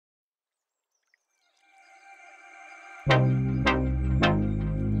Get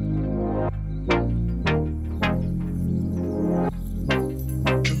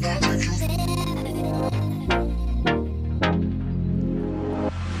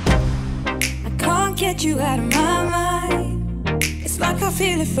you out of my mind. It's like I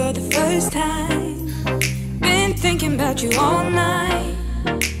feel it for the first time. Been thinking about you all night.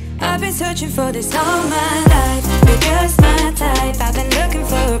 I've been searching for this all my life. You're just my type. I've been looking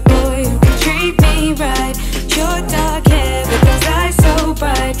for a boy who can treat me right. Your dark hair with those eyes so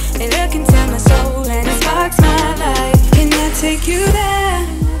bright. They look into my soul and it sparks my life. Can I take you there?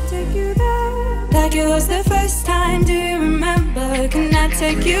 Like it was the first time, do you remember? Can I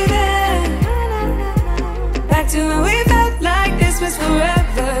take you there? Back to when we felt like this was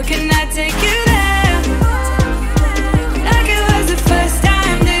forever. Can I take you there? Like it was the first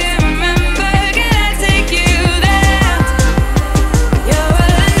time, do you remember? Can I take you there? You're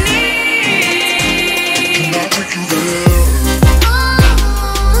all I need. Can I take you there?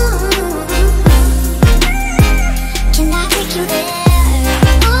 Can I take you there?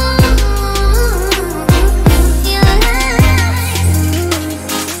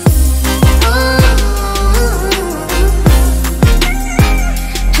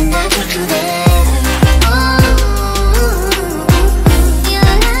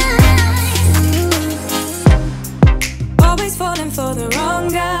 For the wrong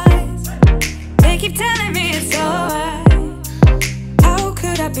guys, they keep telling me it's alright. How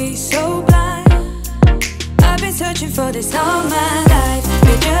could I be so blind? I've been searching for this all my life.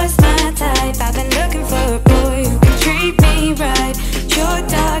 You're just my type. I've been looking for a boy who can treat me right. Your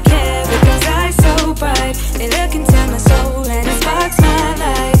dark hair with those eyes so bright. They look into my soul and it sparks my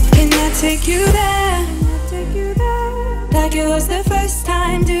life. Can I take you there? Like it was the first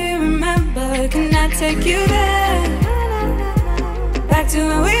time, do you remember? Can I take you there? Back to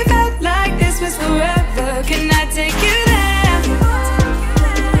when we felt like this was forever. Can I take you there?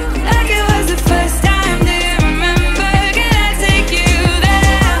 Like it was the first time, do you remember? Can I take you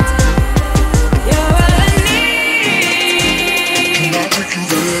there? You're all I need. Can I take you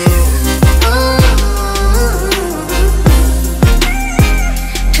there?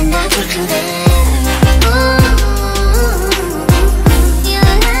 Can I take you there?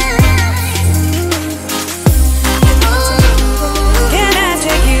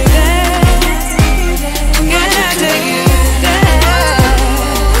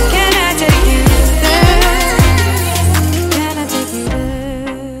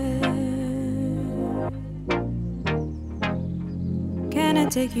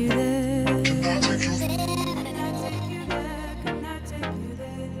 Take you there. Can I take you there? Can I take you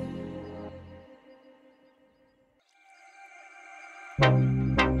there?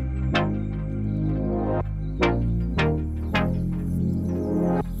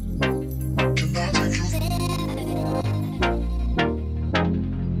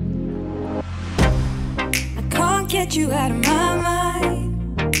 I can't get you out of my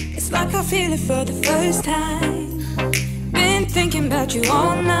mind. It's like I feel it for the first time. Been thinking about you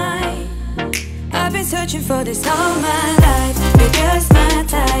all night. I've been searching for this all my life. You're just my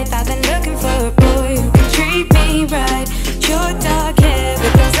type. I've been looking for a boy who can treat me right. Your dark hair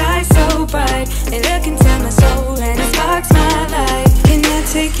with those eyes so bright. They look into my soul and it sparks my life. Can I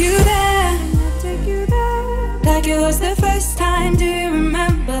take you there? Like it was the first time, do you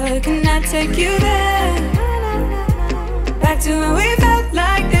remember? Can I take you there? Back to when we felt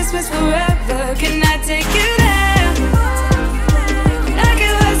like this was forever. Can I take you there?